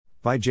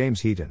By James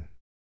Heaton.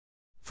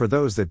 For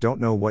those that don't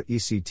know what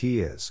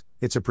ECT is,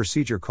 it's a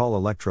procedure called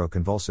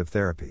electroconvulsive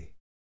therapy.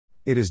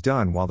 It is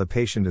done while the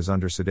patient is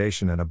under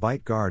sedation and a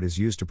bite guard is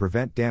used to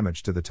prevent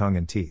damage to the tongue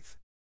and teeth.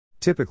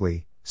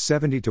 Typically,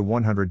 70 to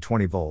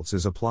 120 volts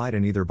is applied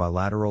in either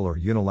bilateral or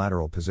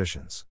unilateral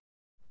positions.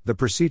 The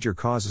procedure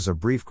causes a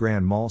brief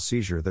grand mal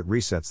seizure that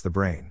resets the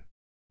brain.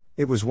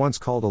 It was once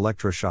called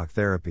electroshock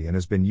therapy and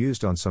has been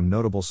used on some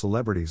notable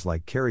celebrities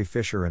like Carrie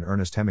Fisher and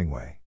Ernest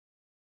Hemingway.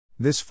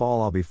 This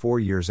fall I'll be 4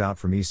 years out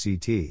from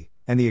ECT,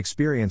 and the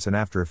experience and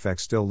after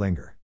effects still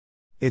linger.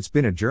 It's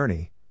been a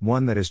journey,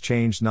 one that has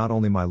changed not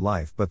only my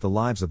life but the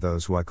lives of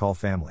those who I call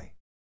family.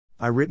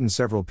 I've written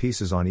several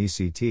pieces on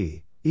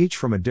ECT, each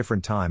from a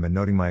different time and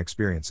noting my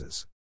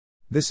experiences.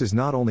 This is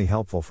not only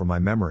helpful for my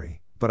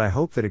memory, but I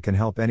hope that it can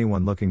help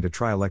anyone looking to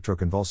try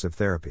electroconvulsive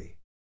therapy.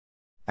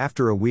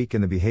 After a week in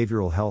the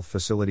behavioral health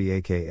facility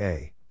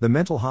aka the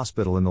mental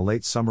hospital in the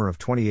late summer of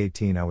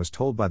 2018, I was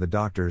told by the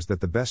doctors that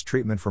the best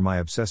treatment for my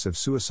obsessive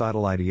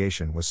suicidal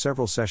ideation was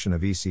several sessions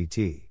of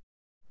ECT.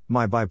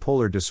 My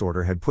bipolar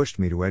disorder had pushed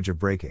me to edge of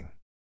breaking.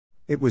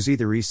 It was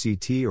either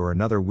ECT or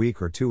another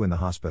week or 2 in the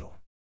hospital.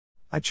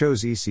 I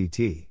chose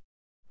ECT.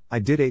 I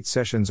did 8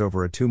 sessions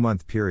over a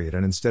 2-month period,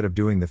 and instead of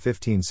doing the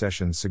 15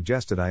 sessions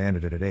suggested, I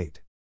ended it at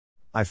 8.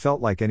 I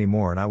felt like any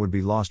more and I would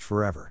be lost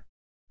forever.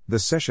 The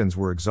sessions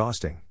were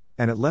exhausting,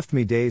 and it left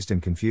me dazed and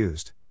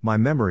confused. My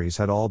memories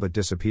had all but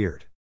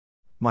disappeared.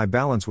 My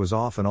balance was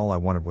off and all I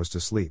wanted was to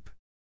sleep.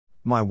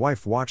 My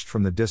wife watched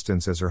from the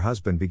distance as her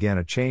husband began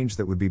a change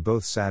that would be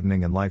both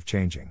saddening and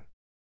life-changing.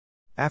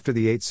 After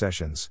the 8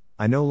 sessions,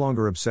 I no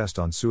longer obsessed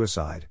on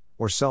suicide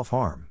or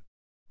self-harm.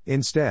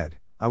 Instead,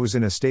 I was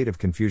in a state of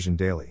confusion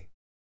daily.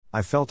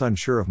 I felt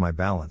unsure of my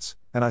balance,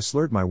 and I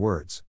slurred my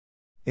words.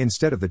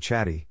 Instead of the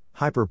chatty,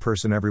 hyper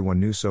person everyone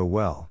knew so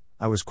well,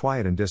 I was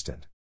quiet and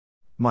distant.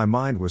 My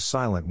mind was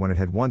silent when it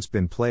had once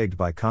been plagued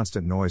by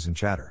constant noise and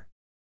chatter.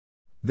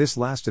 This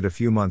lasted a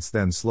few months,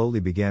 then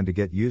slowly began to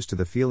get used to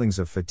the feelings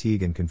of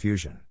fatigue and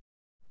confusion.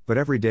 But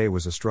every day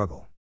was a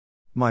struggle.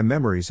 My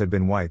memories had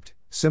been wiped,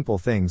 simple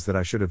things that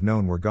I should have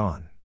known were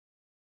gone.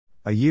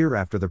 A year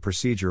after the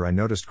procedure, I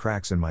noticed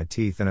cracks in my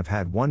teeth and have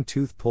had 1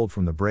 tooth pulled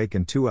from the break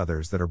and 2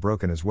 others that are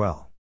broken as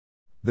well.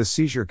 The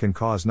seizure can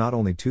cause not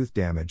only tooth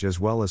damage as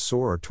well as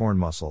sore or torn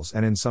muscles,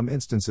 and in some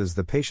instances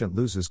the patient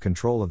loses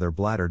control of their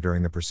bladder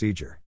during the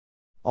procedure.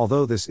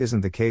 Although this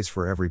isn't the case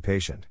for every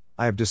patient,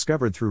 I have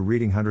discovered through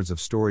reading hundreds of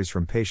stories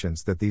from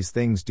patients that these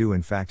things do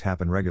in fact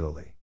happen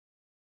regularly.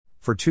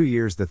 For 2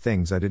 years the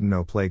things I didn't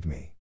know plagued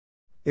me.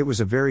 It was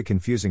a very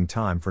confusing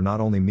time for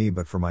not only me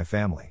but for my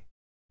family.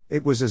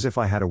 It was as if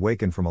I had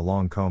awakened from a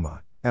long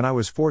coma, and I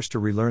was forced to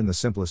relearn the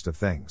simplest of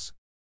things.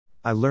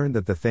 I learned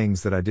that the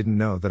things that I didn't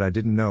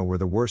know were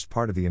the worst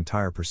part of the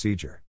entire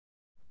procedure.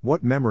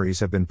 What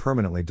memories have been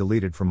permanently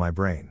deleted from my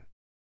brain?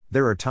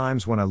 There are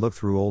times when I look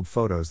through old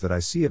photos that I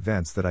see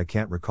events that I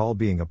can't recall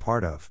being a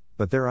part of,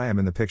 but there I am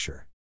in the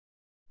picture.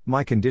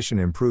 My condition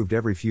improved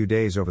every few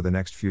days over the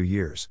next few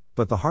years,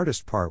 but the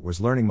hardest part was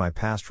learning my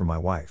past from my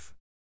wife.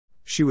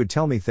 She would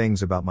tell me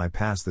things about my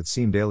past that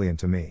seemed alien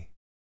to me.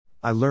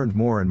 I learned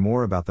more and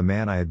more about the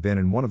man I had been,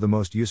 and one of the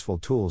most useful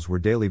tools were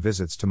daily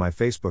visits to my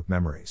Facebook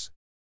memories.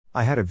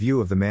 I had a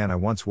view of the man I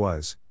once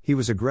was. He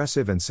was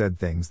aggressive and said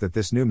things that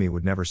this new me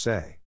would never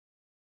say.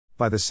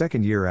 By the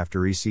 2nd year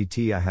after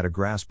ECT I had a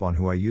grasp on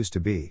who I used to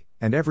be,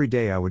 and every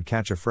day I would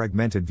catch a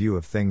fragmented view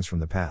of things from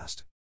the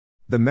past.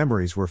 The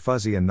memories were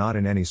fuzzy and not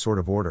in any sort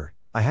of order.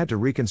 I had to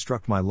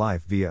reconstruct my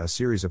life via a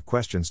series of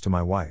questions to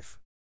my wife.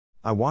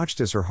 I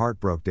watched as her heart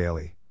broke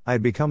daily. I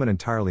had become an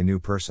entirely new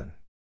person.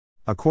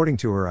 According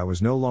to her, I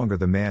was no longer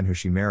the man who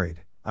she married.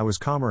 I was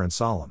calmer and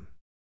solemn.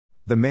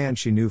 The man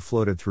she knew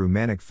floated through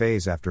manic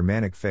phase after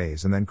manic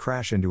phase and then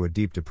crashed into a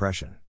deep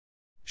depression.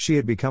 She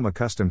had become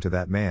accustomed to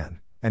that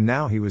man, and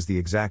now he was the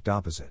exact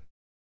opposite.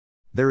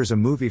 There is a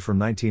movie from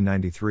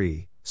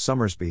 1993,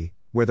 Summersby,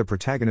 where the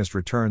protagonist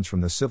returns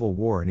from the Civil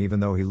War, and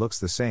even though he looks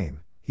the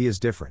same, he is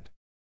different.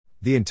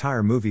 The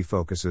entire movie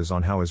focuses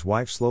on how his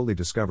wife slowly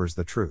discovers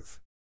the truth.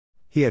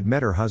 He had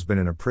met her husband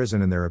in a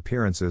prison and their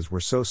appearances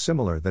were so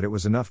similar that it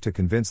was enough to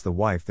convince the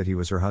wife that he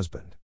was her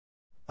husband.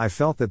 I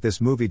felt that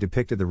this movie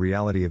depicted the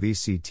reality of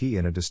ECT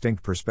in a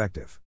distinct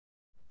perspective.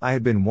 I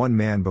had been one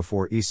man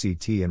before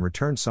ECT and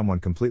returned someone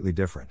completely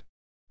different.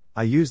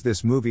 I used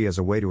this movie as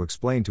a way to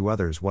explain to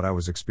others what I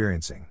was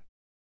experiencing.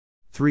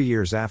 3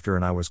 years after,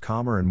 and I was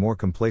calmer and more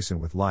complacent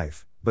with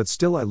life, but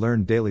still I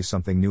learned daily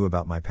something new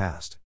about my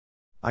past.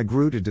 I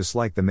grew to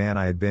dislike the man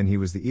I had been. He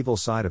was the evil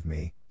side of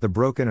me, the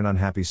broken and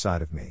unhappy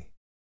side of me.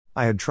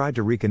 I had tried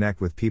to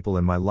reconnect with people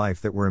in my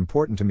life that were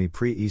important to me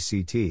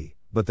pre-ECT,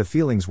 but the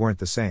feelings weren't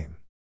the same.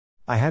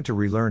 I had to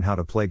relearn how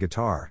to play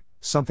guitar,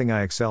 something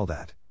I excelled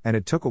at, and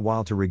it took a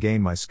while to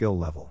regain my skill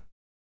level.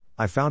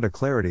 I found a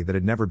clarity that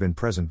had never been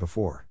present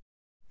before.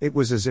 It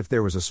was as if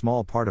there was a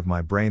small part of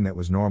my brain that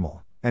was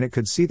normal, and it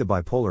could see the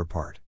bipolar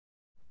part.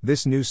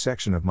 This new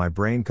section of my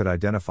brain could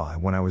identify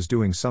when I was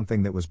doing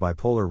something that was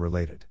bipolar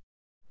related.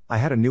 I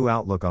had a new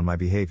outlook on my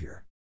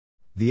behavior.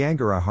 The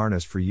anger I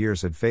harnessed for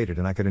years had faded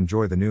and I could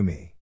enjoy the new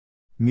me.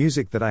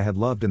 Music that I had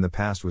loved in the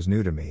past was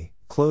new to me,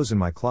 clothes in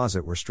my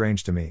closet were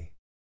strange to me.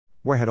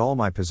 Where had all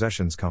my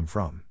possessions come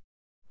from?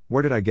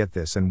 Where did I get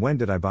this and when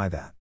did I buy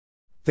that?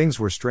 Things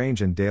were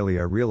strange and daily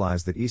I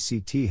realized that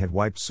ECT had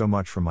wiped so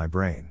much from my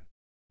brain.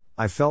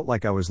 I felt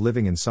like I was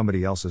living in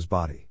somebody else's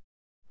body.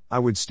 I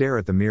would stare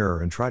at the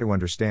mirror and try to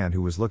understand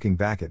who was looking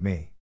back at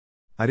me.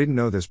 I didn't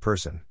know this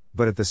person,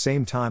 but at the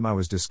same time I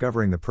was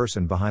discovering the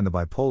person behind the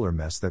bipolar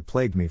mess that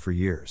plagued me for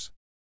years.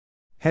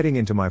 Heading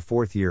into my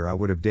 4th year I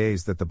would have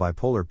days that the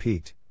bipolar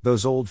peaked,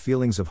 those old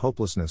feelings of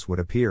hopelessness would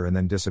appear and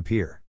then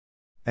disappear.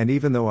 And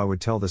even though I would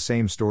tell the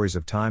same stories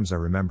of times I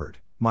remembered,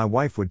 my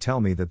wife would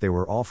tell me that they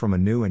were all from a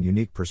new and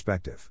unique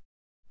perspective.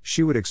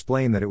 She would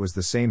explain that it was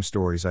the same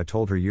stories I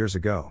told her years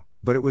ago,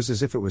 but it was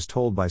as if it was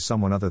told by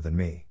someone other than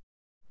me.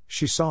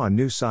 She saw a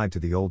new side to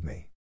the old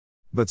me.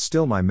 But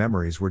still my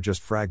memories were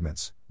just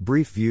fragments,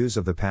 brief views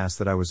of the past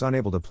that I was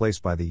unable to place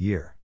by the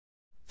year.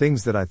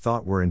 Things that I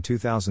thought were in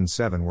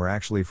 2007 were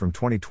actually from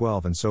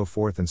 2012 and so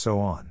forth and so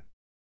on.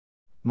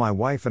 My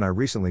wife and I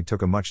recently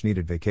took a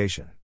much-needed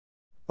vacation.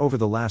 Over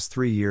the last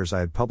 3 years I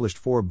had published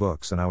 4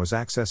 books and I was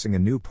accessing a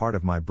new part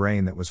of my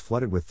brain that was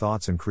flooded with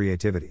thoughts and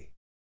creativity.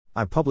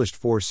 I published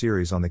 4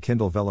 series on the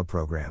Kindle Vella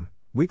program,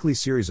 weekly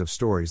series of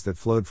stories that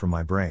flowed from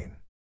my brain.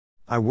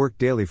 I worked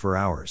daily for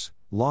hours,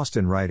 lost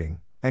in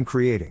writing and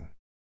creating.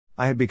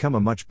 I had become a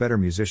much better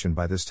musician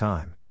by this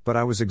time, but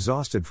I was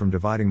exhausted from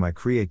dividing my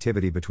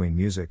creativity between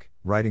music,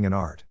 writing and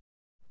art.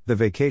 The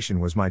vacation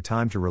was my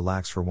time to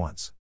relax for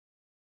once.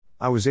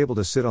 I was able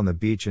to sit on the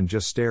beach and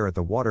just stare at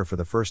the water for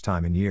the first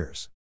time in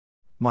years.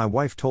 My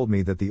wife told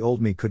me that the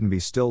old me couldn't be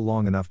still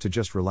long enough to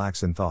just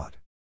relax in thought.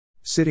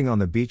 Sitting on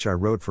the beach I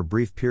wrote for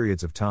brief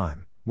periods of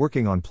time,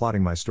 working on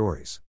plotting my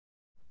stories.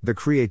 The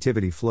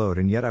creativity flowed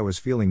and yet I was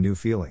feeling new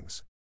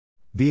feelings.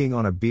 Being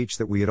on a beach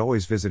that we had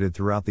always visited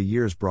throughout the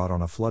years brought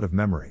on a flood of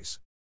memories.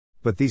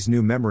 But these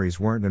new memories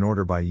weren't in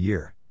order by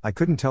year, I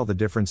couldn't tell the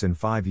difference in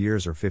 5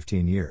 years or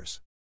 15 years.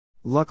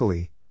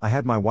 Luckily, I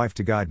had my wife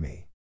to guide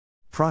me.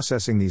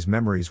 Processing these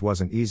memories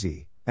wasn't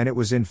easy, and it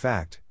was in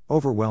fact,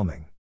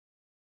 overwhelming.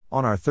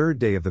 On our 3rd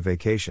day of the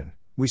vacation,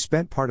 we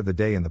spent part of the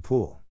day in the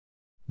pool.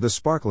 The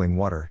sparkling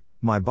water,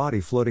 my body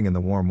floating in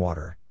the warm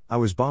water, I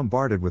was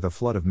bombarded with a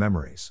flood of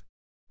memories.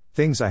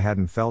 Things I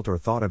hadn't felt or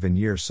thought of in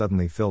years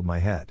suddenly filled my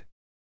head.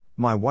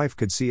 My wife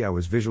could see I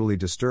was visually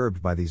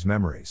disturbed by these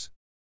memories.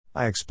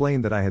 I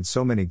explained that I had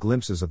so many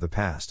glimpses of the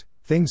past,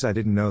 things I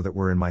didn't know that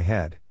were in my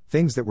head,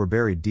 things that were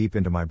buried deep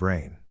into my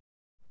brain.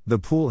 The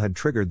pool had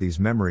triggered these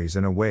memories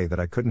in a way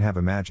that I couldn't have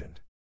imagined.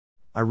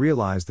 I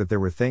realized that there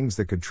were things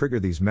that could trigger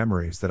these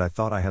memories that I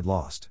thought I had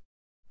lost.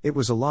 It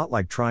was a lot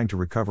like trying to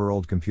recover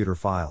old computer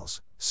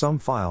files. Some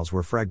files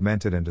were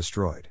fragmented and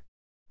destroyed.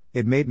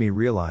 It made me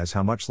realize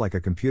how much like a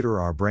computer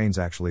our brains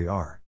actually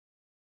are.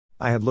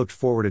 I had looked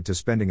forward to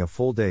spending a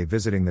full day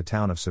visiting the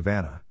town of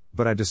Savannah,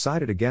 but I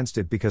decided against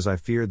it because I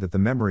feared that the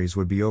memories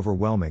would be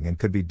overwhelming and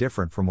could be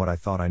different from what I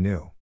thought I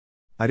knew.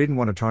 I didn't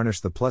want to tarnish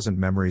the pleasant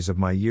memories of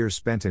my years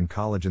spent in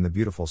college in the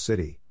beautiful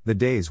city, the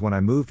days when I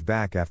moved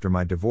back after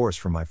my divorce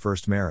from my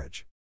first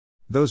marriage.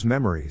 Those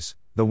memories,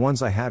 the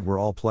ones I had, were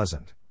all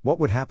pleasant. What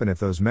would happen if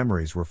those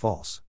memories were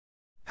false?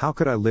 How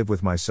could I live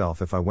with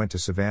myself if I went to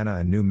Savannah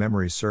and new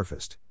memories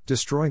surfaced,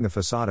 destroying the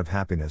facade of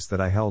happiness that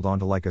I held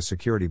onto like a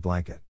security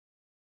blanket?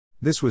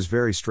 This was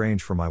very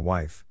strange for my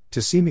wife,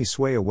 to see me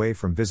sway away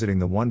from visiting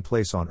the one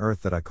place on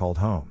earth that I called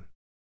home.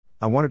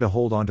 I wanted to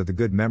hold on to the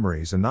good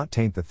memories and not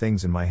taint the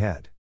things in my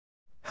head.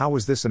 How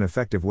was this an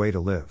effective way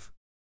to live?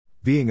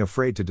 Being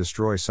afraid to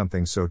destroy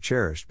something so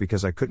cherished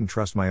because I couldn't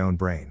trust my own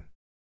brain.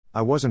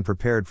 I wasn't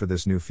prepared for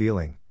this new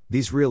feeling,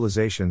 these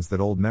realizations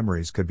that old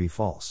memories could be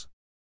false.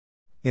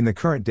 In the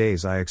current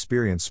days I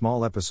experience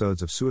small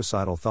episodes of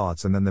suicidal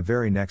thoughts and then the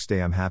very next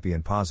day I'm happy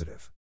and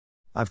positive.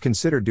 I've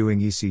considered doing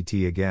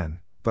ECT again,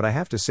 but I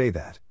have to say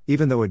that,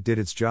 even though it did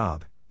its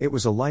job, it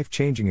was a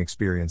life-changing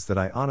experience that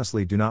I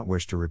honestly do not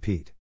wish to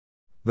repeat.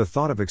 The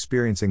thought of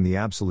experiencing the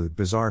absolute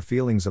bizarre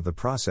feelings of the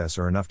process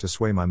are enough to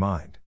sway my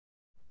mind.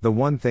 The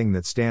one thing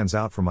that stands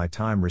out from my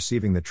time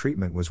receiving the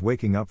treatment was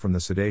waking up from the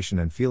sedation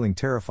and feeling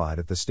terrified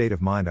at the state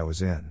of mind I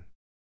was in.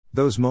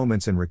 Those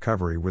moments in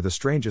recovery were the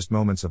strangest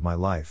moments of my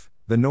life.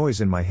 The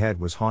noise in my head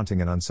was haunting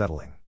and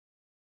unsettling.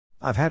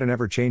 I've had an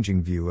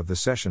ever-changing view of the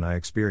session I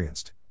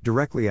experienced,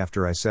 directly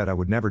after I said I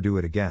would never do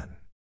it again.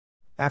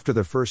 After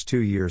the first 2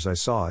 years I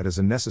saw it as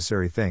a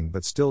necessary thing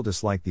but still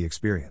disliked the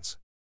experience.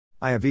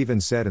 I have even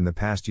said in the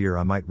past year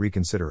I might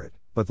reconsider it,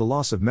 but the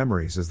loss of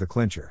memories is the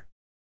clincher.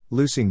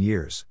 Losing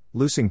years,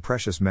 losing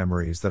precious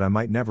memories that I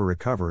might never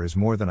recover is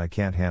more than I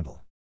can't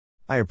handle.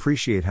 I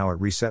appreciate how it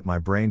reset my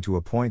brain to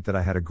a point that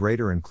I had a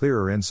greater and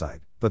clearer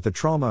insight, but the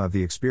trauma of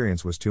the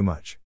experience was too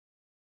much.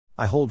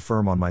 I hold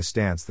firm on my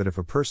stance that if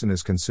a person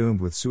is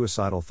consumed with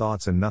suicidal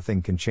thoughts and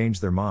nothing can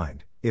change their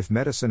mind, if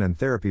medicine and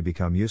therapy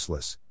become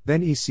useless,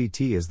 then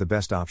ECT is the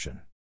best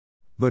option.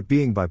 But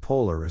being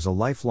bipolar is a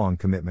lifelong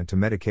commitment to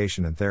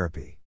medication and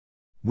therapy.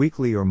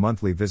 Weekly or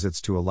monthly visits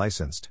to a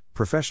licensed,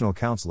 professional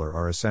counselor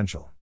are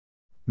essential.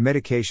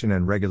 Medication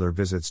and regular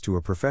visits to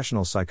a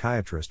professional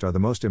psychiatrist are the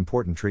most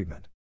important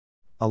treatment.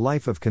 A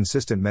life of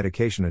consistent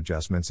medication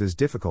adjustments is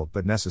difficult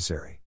but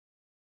necessary.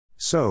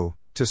 So,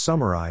 to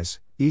summarize,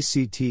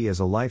 ECT is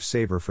a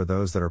lifesaver for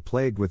those that are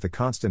plagued with the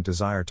constant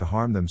desire to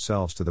harm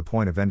themselves to the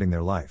point of ending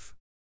their life.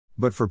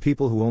 But for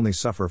people who only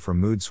suffer from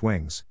mood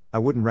swings, I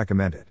wouldn't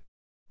recommend it.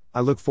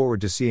 I look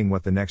forward to seeing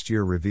what the next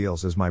year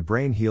reveals as my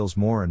brain heals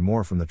more and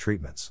more from the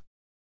treatments.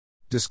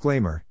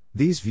 Disclaimer: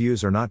 these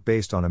views are not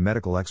based on a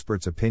medical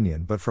expert's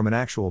opinion but from an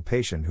actual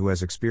patient who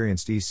has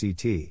experienced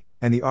ECT,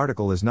 and the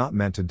article is not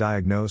meant to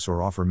diagnose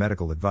or offer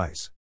medical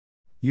advice.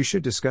 You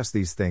should discuss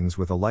these things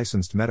with a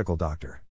licensed medical doctor.